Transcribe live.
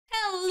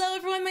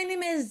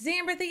is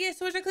Zamber. Thank you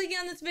so much for clicking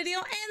on this video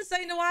and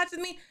deciding to watch with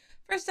me.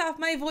 First off,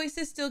 my voice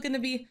is still going to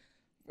be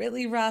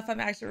really rough.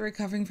 I'm actually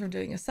recovering from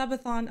doing a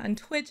subathon on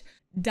Twitch,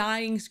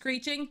 dying,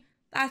 screeching.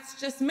 That's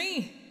just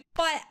me.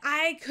 But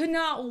I could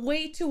not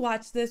wait to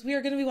watch this. We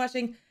are going to be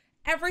watching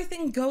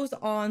Everything Goes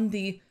On,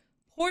 the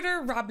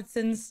Porter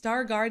Robinson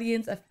Star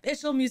Guardians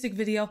official music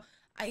video.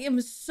 I am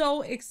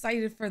so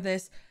excited for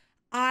this.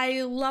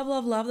 I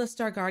love the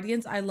Star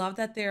Guardians. I love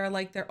that they're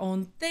like their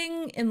own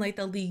thing in like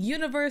the League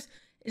universe.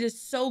 It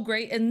is so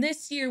great. And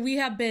this year we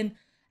have been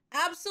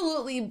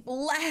absolutely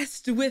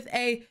blessed with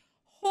a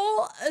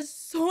whole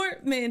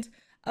assortment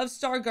of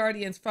Star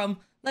Guardians, from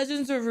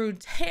Legends of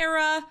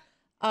Runeterra.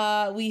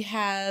 We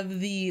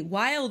have the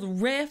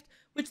Wild Rift,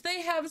 which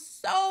they have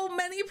so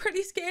many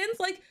pretty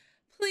skins. Like,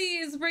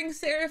 please bring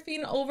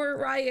Seraphine over,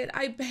 Riot.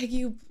 I beg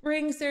you,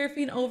 bring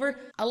Seraphine over.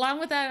 Along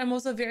with that, I'm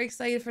also very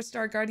excited for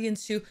Star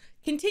Guardians to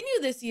continue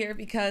this year,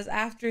 because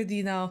after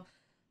the,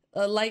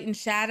 Light and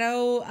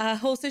Shadow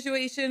whole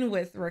situation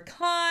with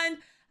Rakan,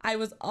 I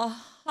was a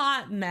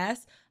hot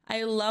mess.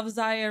 I love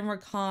Xayah and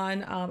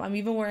Rakan. I'm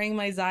even wearing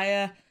my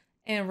Xayah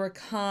and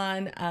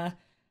Rakan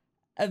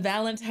a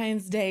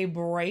Valentine's Day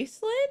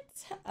bracelet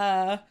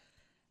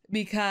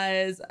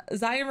because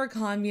Xayah and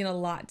Rakan mean a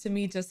lot to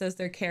me, just as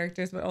their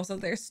characters, but also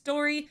their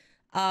story.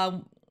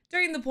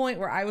 During the point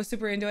where I was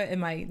super into it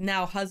and my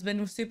now husband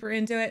was super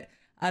into it,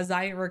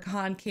 Xayah and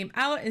Rakan came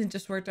out, and it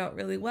just worked out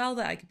really well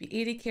that I could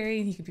be AD carry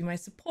and he could be my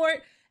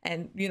support.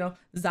 And,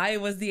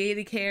 Xayah was the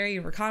AD carry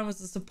and Rakan was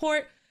the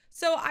support.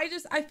 So I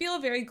feel a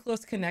very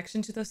close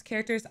connection to those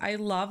characters. I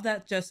love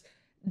that just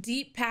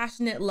deep,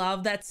 passionate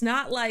love. That's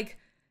not like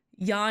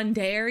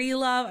yandere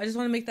love. I just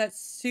want to make that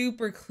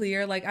super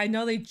clear. Like, I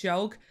know they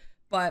joke,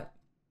 but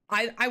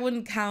I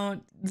wouldn't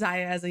count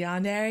Xayah as a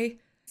yandere.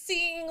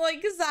 Seeing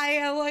like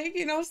Xayah, like,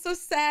 so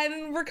sad,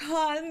 and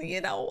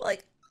Rakan,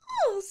 like,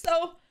 oh,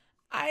 so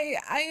I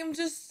am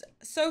just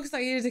so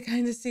excited to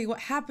kind of see what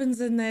happens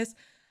in this.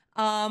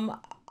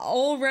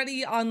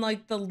 Already on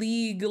like the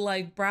League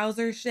like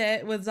browser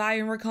shit with Xayah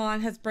and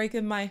Rakan has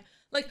broken my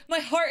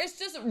heart is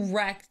just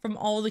wrecked from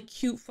all the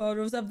cute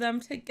photos of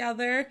them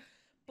together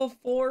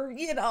before,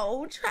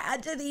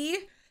 tragedy.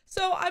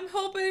 So I'm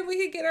hoping we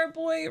can get our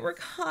boy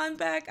Rakan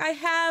back. I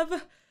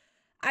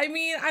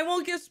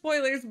won't give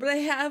spoilers, but I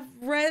have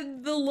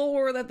read the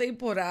lore that they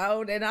put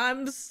out, and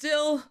I'm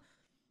still,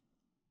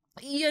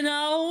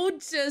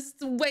 just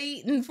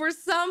waiting for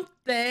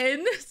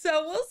something.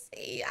 So we'll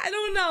see. I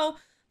don't know.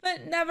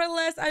 But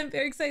nevertheless, I'm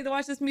very excited to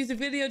watch this music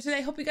video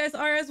today. Hope you guys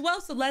are as well.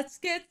 So let's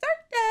get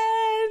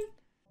started.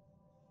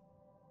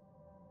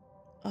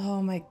 Oh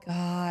my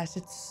gosh,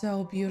 it's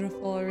so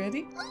beautiful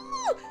already.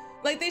 Ooh!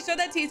 Like, they showed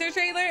that teaser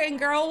trailer and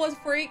girl was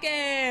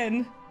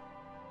freaking.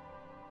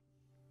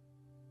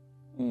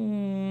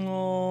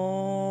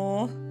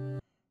 Oh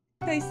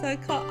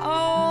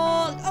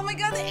my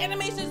god, the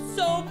animation's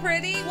so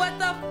pretty. What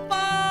the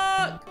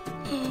fuck?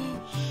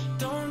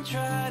 Don't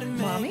try to make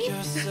Mommy?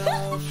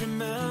 yourself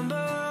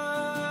remember.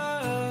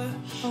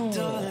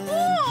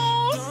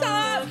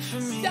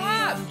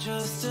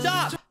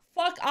 Stop.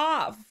 Fuck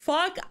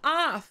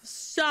off.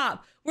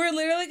 Stop. We're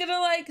literally gonna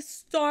like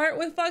start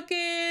with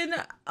fucking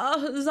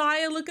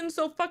Xayah looking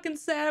so fucking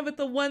sad with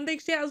the one thing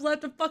she has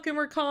left of fucking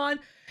Rakan.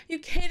 You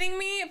kidding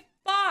me?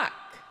 Fuck.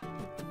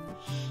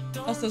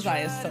 Also,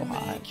 Xayah is so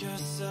hot.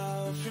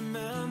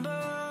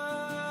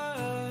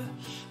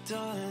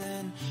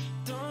 Darling,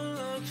 don't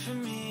look for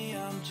me.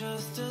 I'm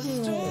just a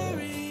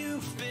story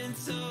you've been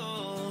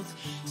told.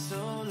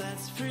 So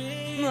let's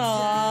pretend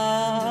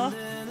a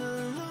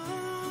little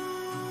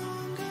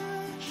longer.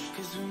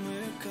 'Cause when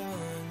we're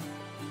gone,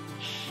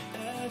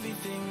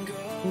 everything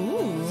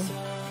goes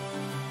on.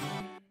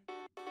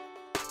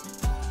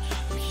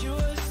 You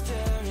were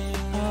staring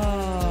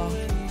out the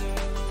window.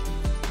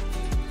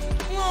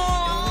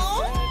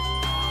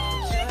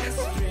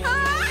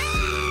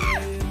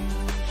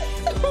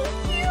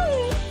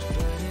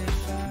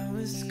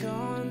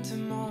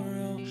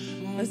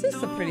 This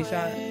is a pretty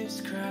shot.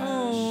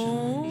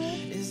 Oh.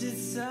 Is it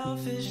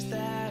selfish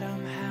that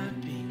I'm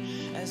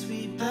happy as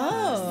we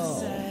pass the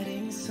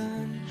setting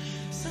sun?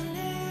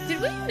 Did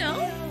we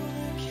know?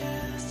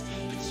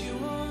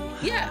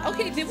 Yeah,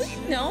 okay, did we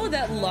know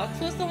that Lux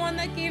was the one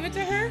that gave it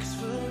to her?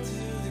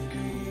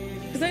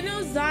 Because I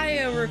know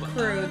Xayah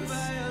recruits.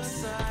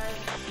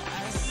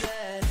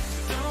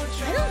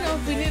 I don't know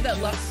if we knew that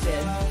Lux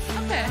did.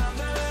 Okay.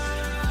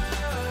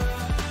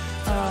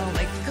 Oh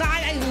my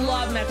god, I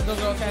love magical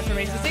girl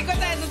transformation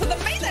sequences. This is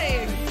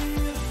amazing!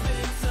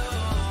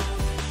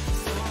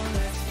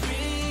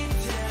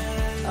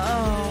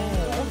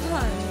 Oh,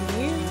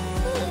 honey.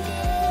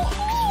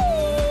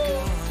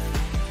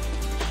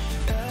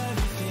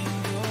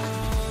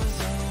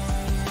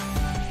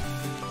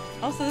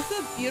 Also, this is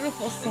a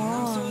beautiful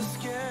song.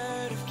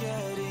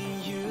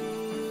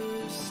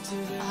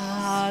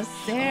 Ah,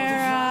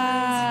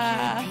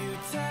 Sarah.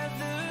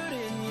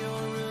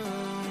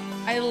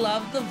 I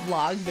love the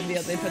vlog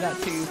video they put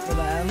out too for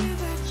them.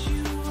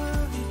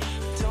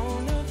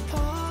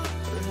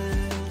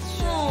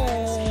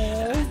 Oh.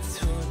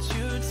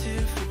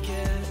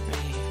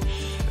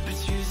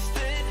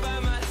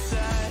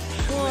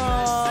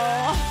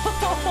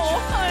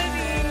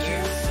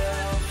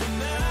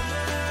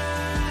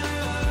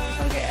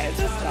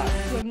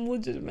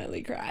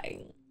 legitimately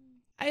crying.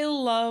 I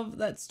love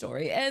that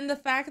story. And the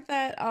fact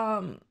that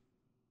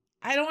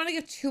I don't want to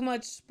give too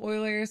much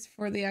spoilers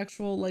for the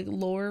actual like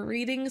lore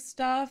reading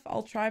stuff.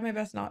 I'll try my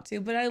best not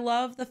to, but I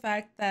love the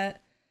fact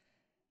that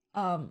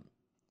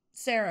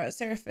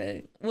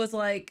Seraphic was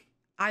like,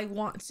 I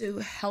want to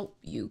help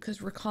you because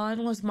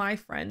Rakan was my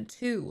friend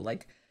too.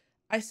 Like,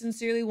 I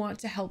sincerely want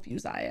to help you,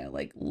 Zaya.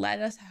 Like,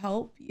 let us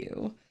help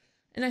you.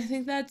 And I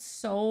think that's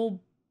so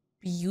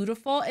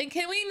beautiful. And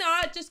can we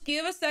not just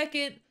give a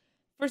second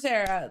for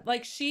Sarah?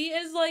 Like, she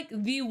is like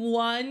the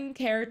one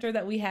character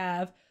that we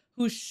have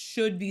who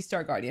should be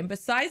Star Guardian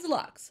besides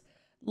Lux.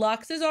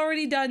 Lux is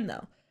already done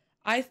though.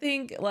 I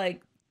think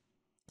like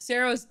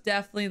Sarah was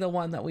definitely the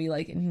one that we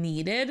like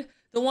needed.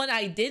 The one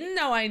I didn't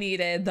know I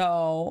needed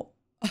though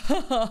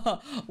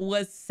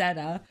was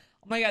Senna.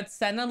 Oh my god,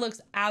 Senna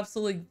looks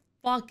absolutely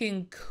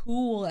fucking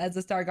cool as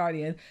a Star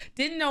Guardian.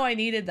 Didn't know I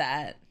needed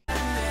that.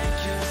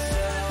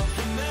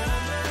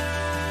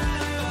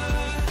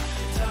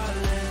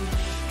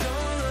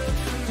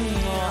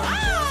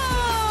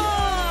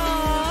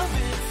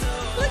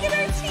 Look at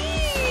our team.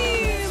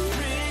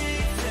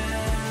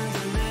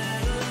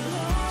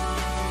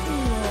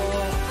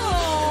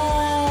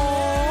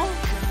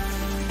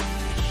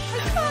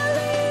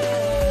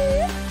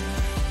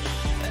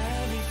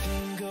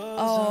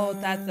 Oh,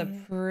 that's a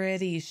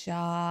pretty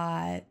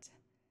shot.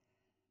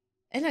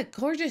 And a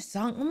gorgeous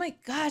song. Oh my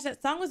gosh,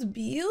 that song was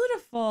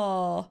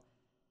beautiful.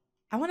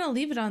 I want to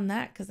leave it on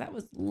that because that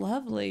was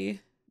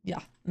lovely.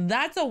 Yeah,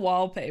 that's a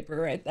wallpaper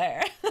right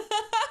there.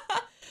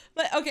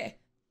 But okay.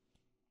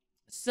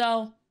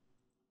 So,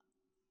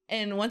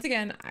 and once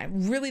again, I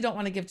really don't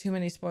want to give too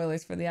many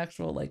spoilers for the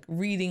actual like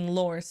reading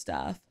lore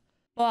stuff.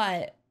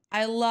 But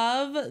I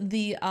love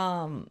the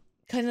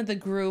kind of the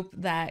group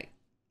that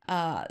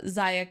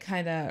Zaya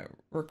kind of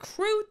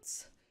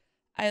recruits.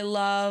 I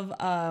love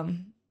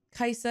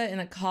Kaisa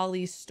and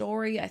Akali's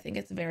story. I think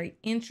it's very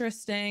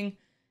interesting,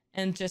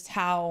 and just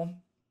how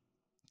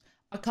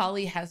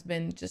Akali has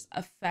been just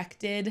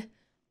affected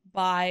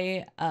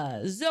by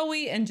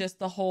Zoe and just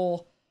the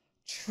whole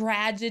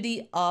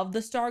tragedy of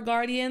the Star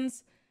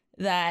Guardians.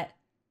 That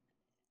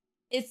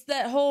it's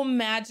that whole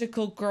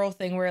magical girl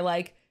thing where,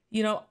 like,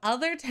 you know,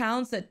 other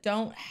towns that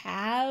don't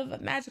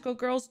have magical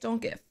girls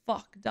don't get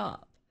fucked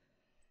up.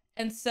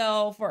 And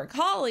so for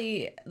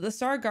Akali, the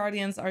Star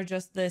Guardians are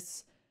just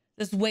this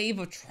wave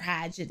of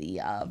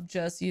tragedy of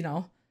just, you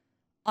know,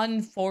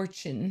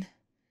 unfortune.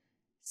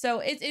 So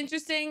it's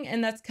interesting,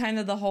 and that's kind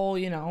of the whole,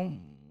 you know,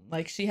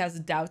 like she has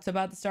doubts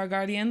about the Star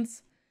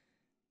Guardians,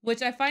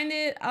 which I find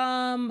it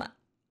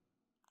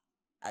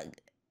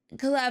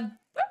clever.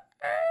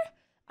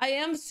 I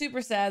am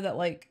super sad that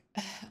like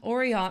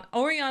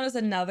Oriana's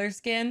another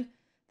skin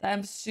that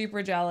I'm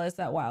super jealous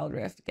that Wild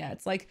Rift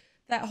gets. Like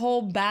that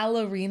whole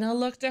ballerina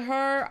look to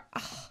her.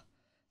 Ugh,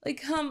 like,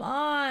 come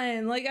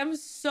on. Like, I'm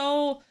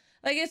so,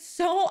 like, it's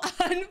so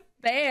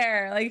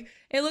unfair. Like,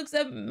 it looks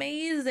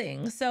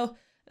amazing. So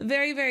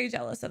very, very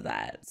jealous of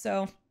that.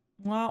 So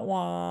wah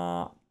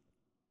wah.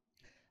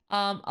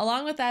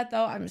 Along with that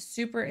though, I'm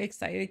super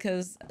excited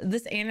because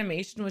this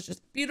animation was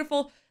just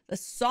beautiful. The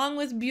song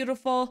was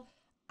beautiful.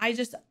 I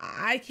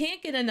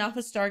can't get enough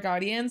of Star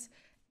Guardians.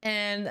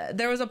 And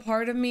there was a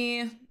part of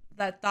me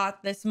that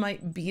thought this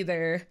might be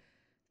their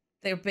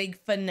big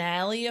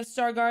finale of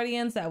Star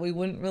Guardians, that we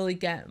wouldn't really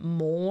get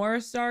more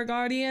Star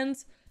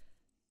Guardians.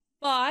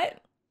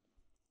 But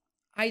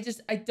I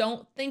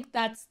don't think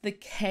that's the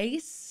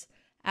case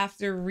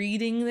after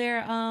reading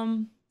their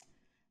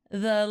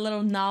the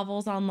little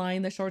novels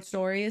online, the short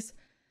stories.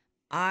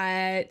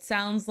 It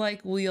sounds like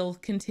we'll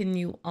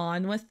continue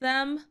on with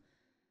them,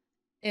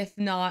 if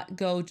not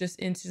go just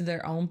into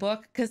their own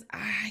book, because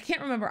I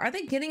can't remember, are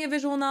they getting a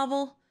visual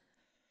novel?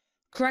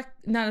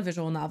 Correct, not a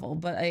visual novel,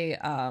 but a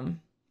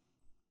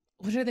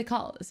what are they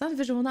called? It's not a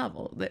visual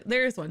novel.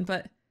 There is one,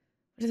 but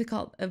what are they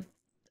called?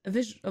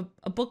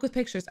 A book with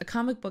pictures, a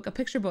comic book, a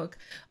picture book.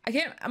 I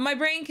can't, my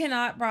brain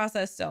cannot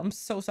process still. I'm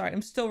so sorry.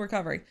 I'm still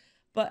recovering.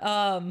 But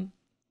a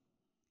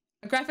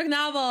graphic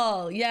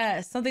novel.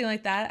 Yes, something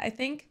like that, I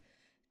think.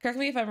 Correct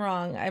me if I'm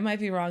wrong. I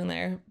might be wrong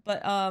there.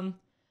 But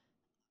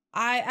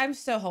I'm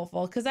so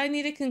hopeful because I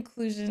need a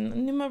conclusion. I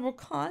need my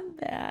Rakan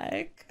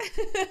back.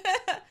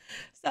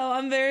 So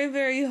I'm very,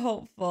 very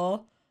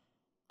hopeful.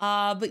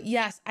 But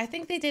yes, I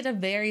think they did a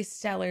very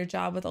stellar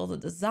job with all the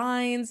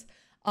designs.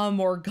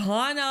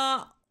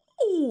 Morgana.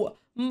 Oh,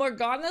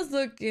 Morgana's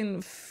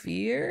looking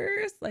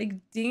fierce. Like,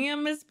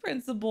 damn, Miss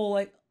Principal.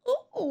 Like,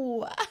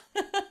 oh,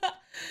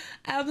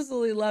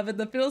 absolutely love it.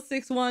 The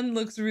Fiddlesticks one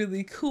looks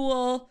really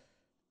cool.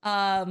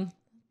 The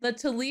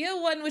Talia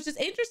one, which is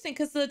interesting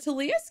because the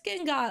Talia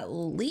skin got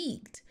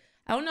leaked.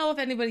 I don't know if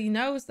anybody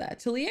knows that.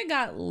 Talia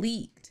got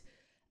leaked.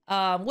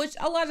 Which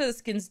a lot of the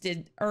skins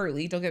did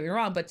early, don't get me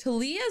wrong, but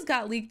Talia's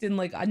got leaked in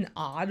like an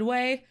odd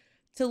way.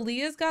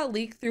 Talia's got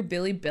leaked through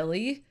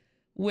Bilibili,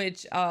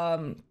 which,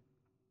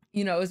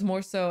 you know, is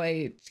more so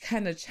a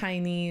kind of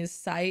Chinese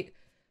site.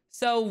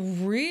 So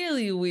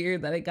really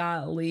weird that it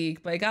got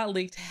leaked, but it got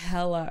leaked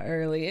hella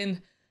early.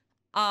 And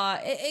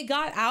it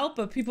got out,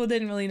 but people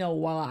didn't really know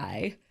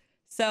why.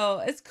 So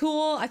it's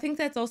cool. I think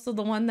that's also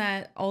the one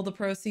that all the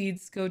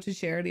proceeds go to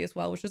charity as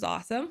well, which is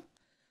awesome.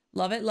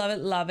 Love it, love it,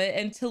 love it.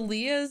 And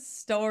Talia's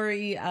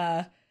story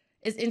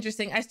is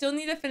interesting. I still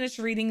need to finish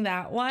reading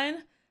that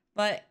one,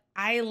 but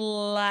I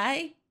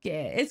like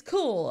it. It's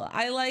cool.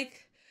 I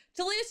like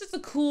Talia's just a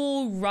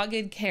cool,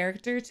 rugged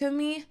character to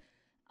me.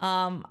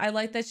 I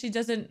like that she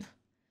doesn't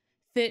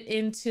fit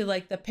into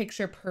like the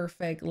picture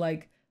perfect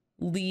like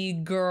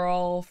lead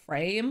girl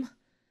frame.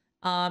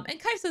 And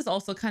Kaisa's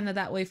also kind of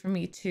that way for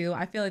me too.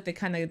 I feel like they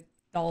kind of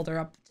dolled her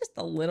up just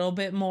a little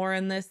bit more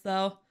in this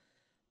though.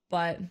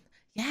 But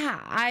yeah,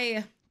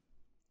 I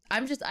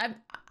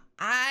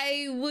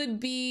would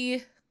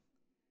be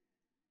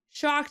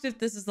shocked if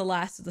this is the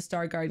last of the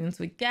Star Guardians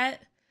we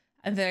get.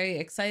 I'm very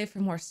excited for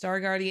more Star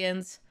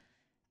Guardians.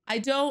 I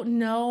don't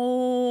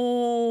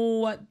know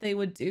what they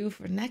would do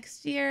for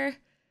next year.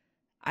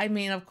 I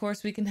mean, of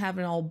course, we can have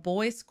an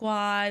all-boy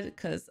squad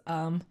because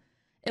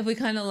if we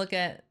kind of look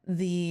at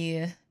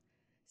the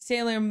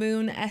Sailor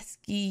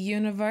Moon-esque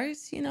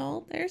universe, you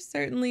know, there's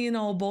certainly an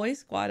all-boy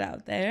squad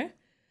out there.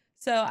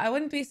 So I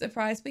wouldn't be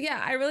surprised. But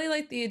yeah, I really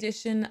like the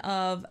addition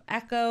of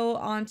Echo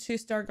onto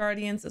Star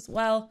Guardians as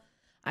well.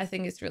 I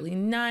think it's really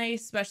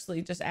nice,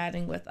 especially just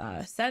adding with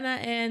Senna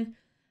in.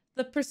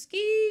 The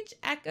Prestige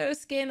Echo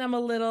skin I'm a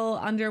little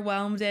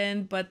underwhelmed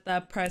in, but the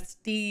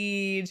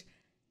Prestige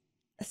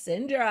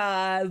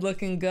Syndra is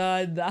looking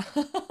good.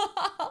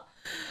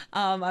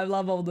 I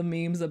love all the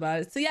memes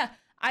about it. So yeah,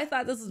 I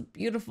thought this was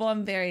beautiful.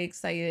 I'm very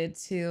excited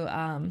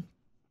to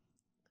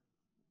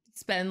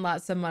spend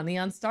lots of money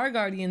on Star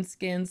Guardian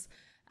skins.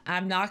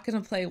 I'm not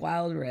gonna play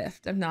Wild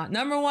Rift. I'm not.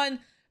 Number one,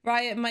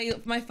 Riot,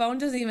 my phone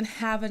doesn't even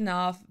have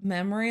enough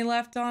memory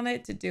left on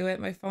it to do it.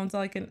 My phone's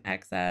like an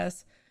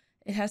XS.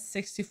 It has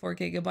 64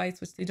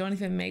 gigabytes, which they don't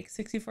even make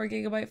 64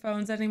 gigabyte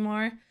phones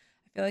anymore.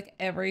 I feel like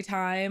every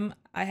time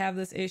I have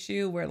this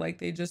issue where like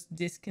they just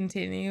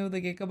discontinue the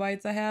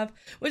gigabytes I have,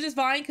 which is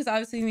fine because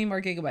obviously you need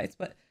more gigabytes,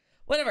 but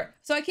whatever.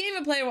 So I can't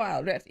even play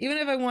Wild Rift. Even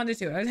if I wanted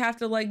to, I'd have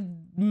to like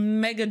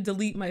mega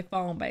delete my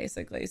phone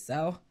basically.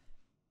 So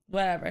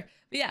whatever.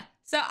 But yeah,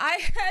 so I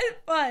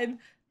had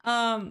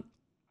fun.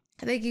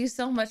 Thank you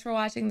so much for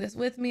watching this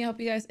with me. I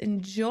hope you guys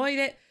enjoyed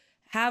it.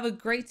 Have a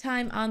great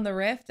time on the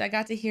Rift. I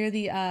got to hear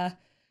the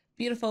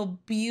beautiful,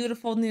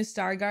 beautiful new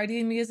Star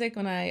Guardian music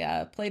when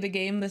I played a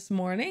game this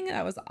morning.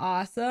 That was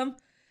awesome.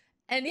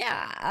 And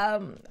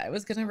yeah, I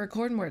was gonna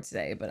record more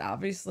today, but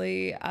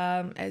obviously,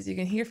 as you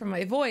can hear from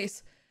my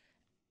voice,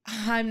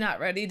 I'm not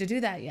ready to do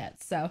that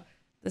yet. So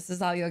this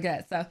is all you'll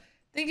get. So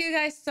thank you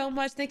guys so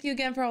much. Thank you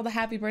again for all the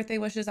happy birthday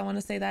wishes. I want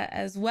to say that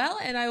as well.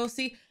 And I will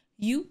see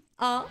you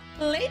all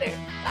later.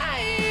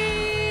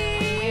 Bye.